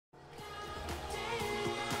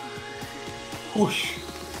Push.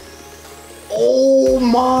 Oh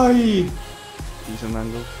my! Decent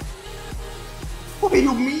angle. What do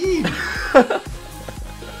you mean?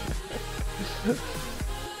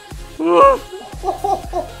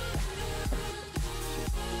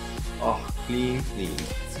 Oh, clean.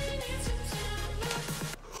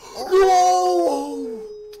 No!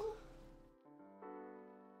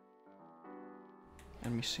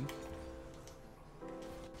 I'm missing.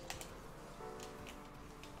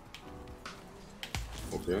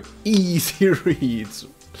 Okay. Easy reads.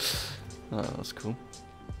 Oh, that's cool.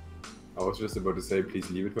 I was just about to say, please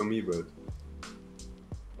leave it for me, but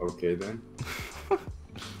okay then.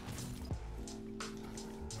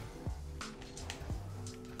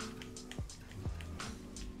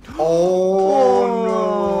 Oh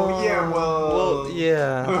no! Yeah, well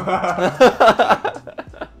yeah.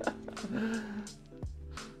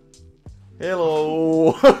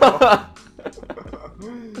 Hello.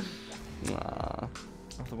 Nah.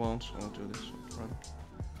 After once, I'll do this. Right.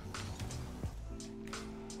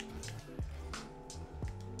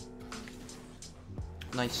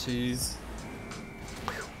 Nice.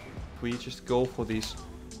 We just go for this.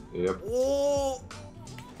 Yep. Oh!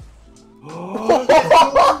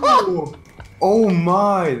 Oh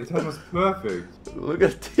my! The time was perfect. Look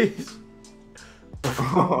at this.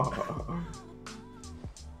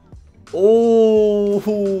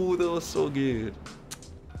 Oh, that was so good.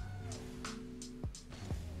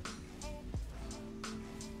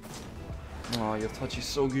 Oh, your touch is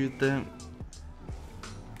so good then.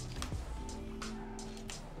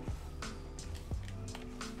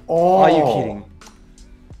 Oh! Are you kidding?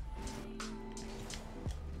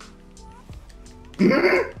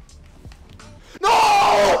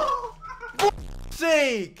 No! For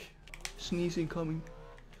sake! Sneezing coming.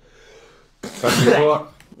 No!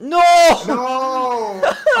 No!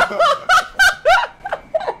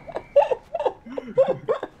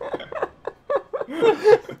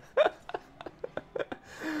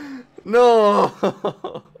 No!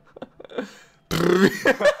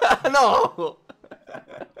 No!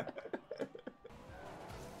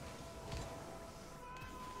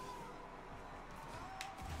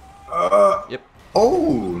 Yep.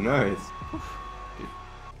 Oh, nice.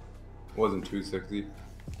 Wasn't too sexy.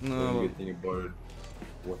 No. Good thing about it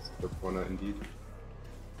was the corner indeed.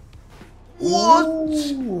 What?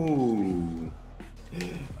 Ooh.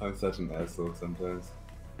 I'm such an asshole sometimes.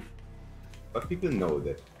 But people know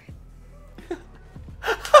that.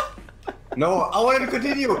 No, I wanted to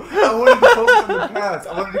continue! I wanted to focus on the pass!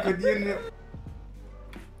 I wanted to continue.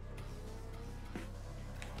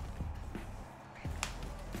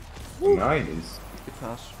 Nice. Good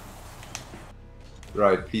pass.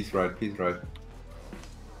 Right, please right, please right.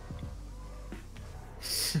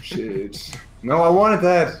 Shit. No, I wanted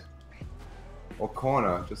that! Or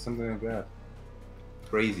corner, just something like that.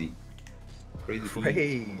 Crazy. Crazy.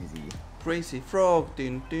 Crazy. Crazy frog.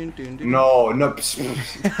 Dun, dun, dun, dun. No, no.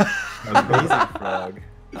 Amazing frog.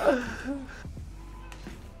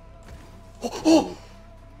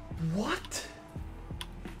 What?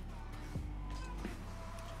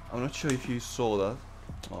 I'm not sure if you saw that.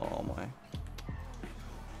 Oh my.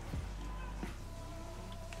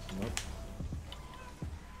 Nope.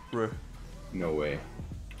 Bruh. No way.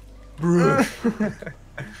 Bruh.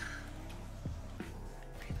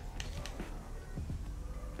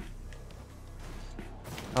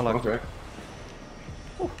 I like Okay. it.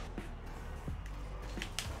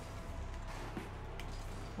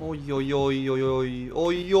 Oi oi oi oi oi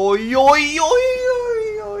oi oi oi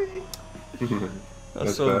oi oi.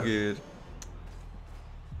 That's so fair. good.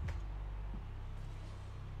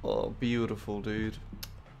 Oh, beautiful, dude.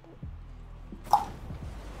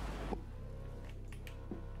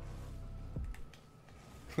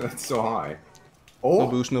 That's so high. No Oh!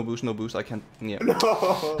 boost, no boost, no boost. I can't. Yeah. No!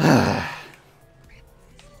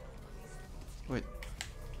 Wait.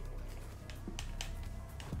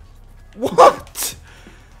 What?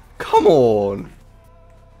 Come on.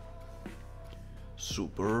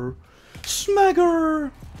 Super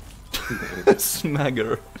smagger.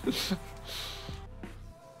 Smagger.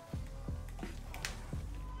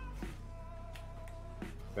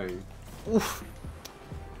 Bang. Oof.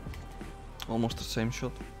 Almost the same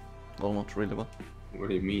shot. Well, not really, but. What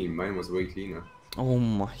do you mean? Mine was way cleaner. Oh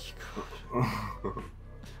my god.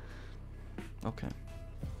 Okay.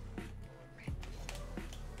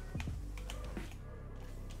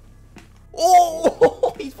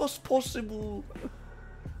 Oh, it was possible.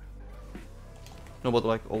 No, but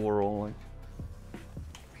like overall, like.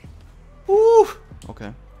 Ooh.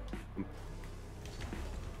 Okay.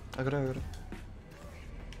 I got it.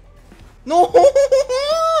 No.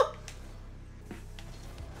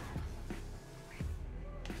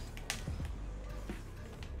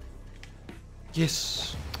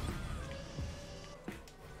 Yes.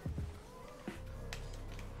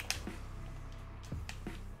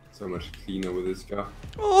 So much cleaner with this car.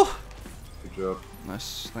 Oh. Good job.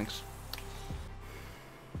 Nice. Thanks.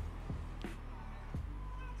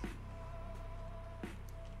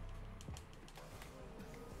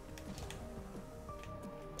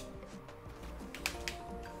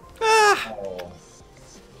 Ah. Oh.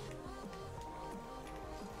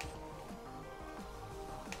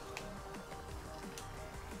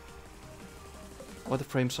 Why the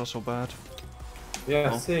frames are so bad?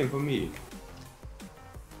 Yeah, Oh. same for me.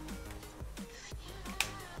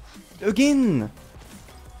 Again!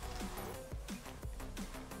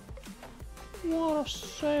 What a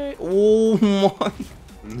say? Oh my!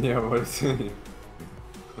 Yeah, what is it?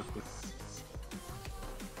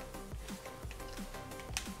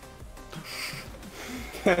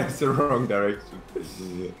 That's the wrong direction.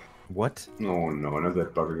 What? No, no, not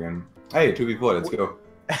that bug again. Hey, 2v4, let's go.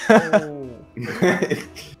 Oh.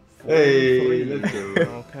 Hey, let's go.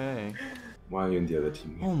 Okay. Why are you in the other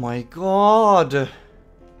team? Oh my god!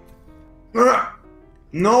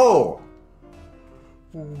 No!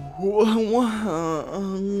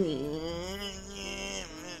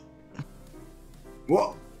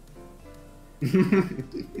 What?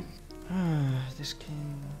 This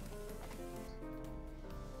game.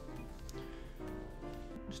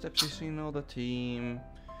 Steps is in all the team.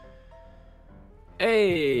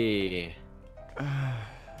 Hey!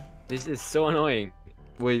 This is so annoying.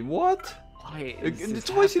 Wait, what? Why is this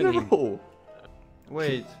Twice in a happening? row.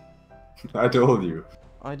 Wait, I told you.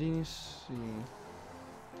 I didn't see.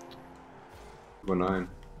 9.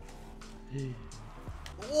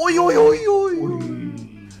 Oi, oi, oi, oi!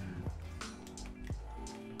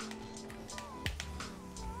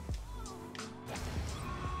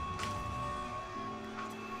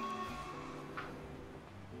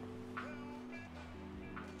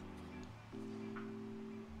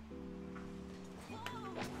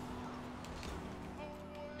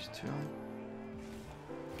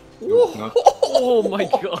 No, not. Oh my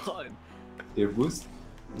god! Your boost?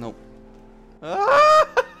 Nope. I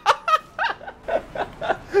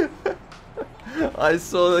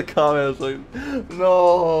saw the comments like,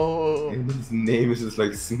 no. And his name is just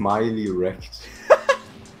like Smiley Wrecked.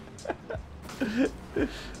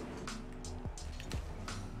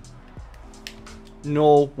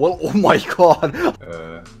 No. Well, oh my god.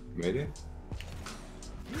 Made it?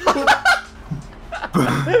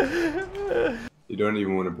 You don't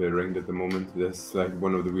even want to play ranked at the moment. That's like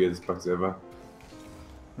one of the weirdest bugs ever.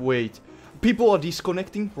 Wait. People are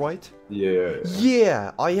disconnecting, right? Yeah.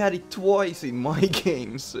 Yeah, I had it twice in my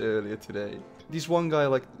games earlier today. This one guy,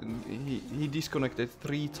 like, he disconnected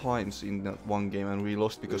 3 times in that one game and we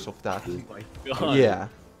lost because of that. Oh my god. Yeah.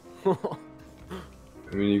 I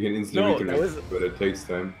mean, you can instantly No, that reconnect, was- but it takes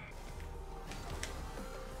time.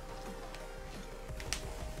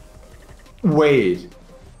 Wait.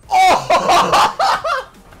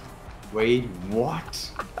 Wait,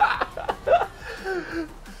 what?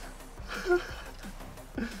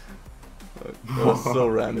 That was so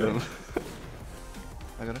random.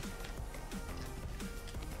 I got it.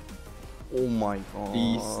 Oh my god.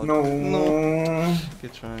 Please, no. No.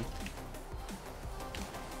 Good try.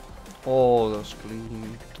 Oh, that's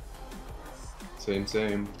clean. Same,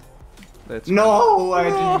 same. That's No, I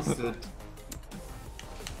jinxed it.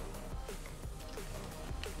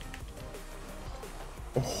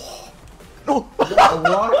 No.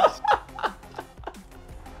 What?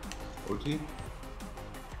 OT?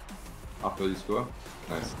 After you score?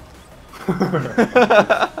 Nice.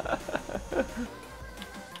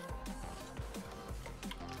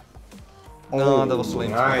 No, that was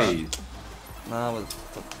lame. Nice. Nah, but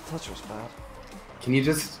the touch was bad. Can you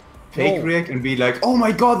just fake No. react and be like, oh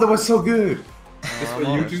my god, that was so good? Just for I'm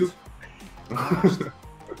honest. YouTube?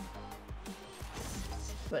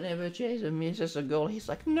 Whenever JHZER misses a goal, he's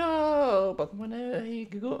like, no! But whenever he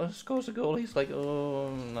scores a goal, he's like, oh,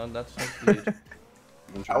 no, that's not good.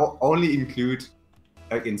 I'll only include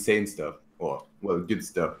like insane stuff or well good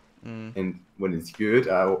stuff. Mm. And when it's good,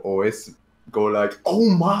 I'll always go like, oh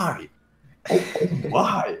my, oh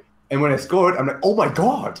my. And when I scored, I'm like, oh my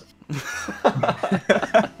god.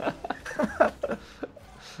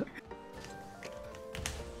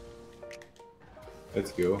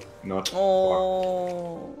 Let's go. Not.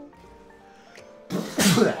 Oh.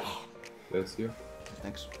 Let's go.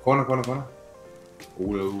 Thanks. Corner, corner, corner.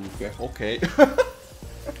 Holo, okay. Okay.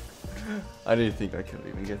 I didn't think I could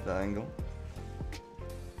even get the angle.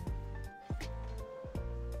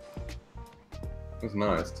 That's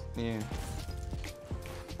nice. Yeah.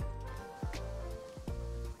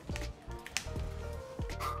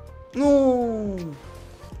 No.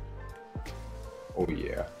 Oh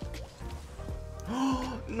yeah.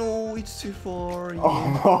 No, it's too far.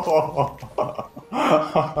 Oh.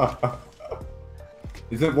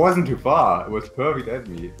 It wasn't too far. It was perfect at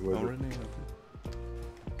me. It was Already.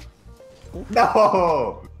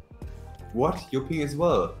 No! What? You're ping as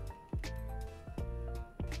well?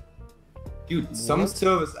 Dude, some What?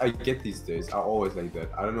 servers I get these days are always like that.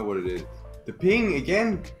 I don't know what it is. The ping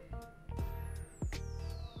again?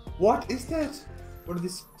 What is that? What are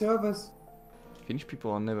these servers? Finnish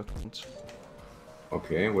people are never cons.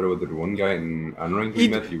 Okay, what about that one guy in unranked we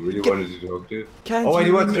met you really wanted to talk to? Can't Oh, and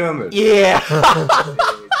he you was rem- German. Yeah!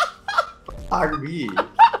 Fuck me.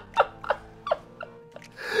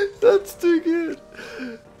 That's too good!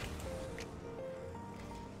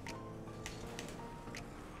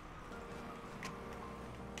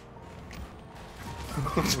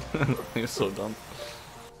 You're so dumb.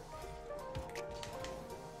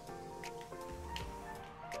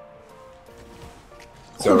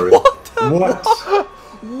 Sorry. What? What?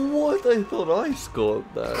 What? I thought I scored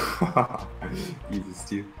that. Easy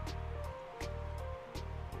steal.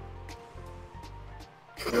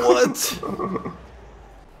 What?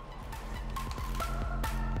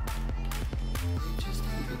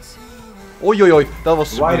 Oi oi oi! That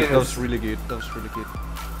was Why really, did that it- was really good. That was really good.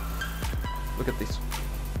 Look at this.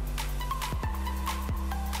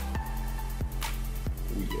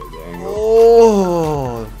 Oh yeah, the angle. Oh!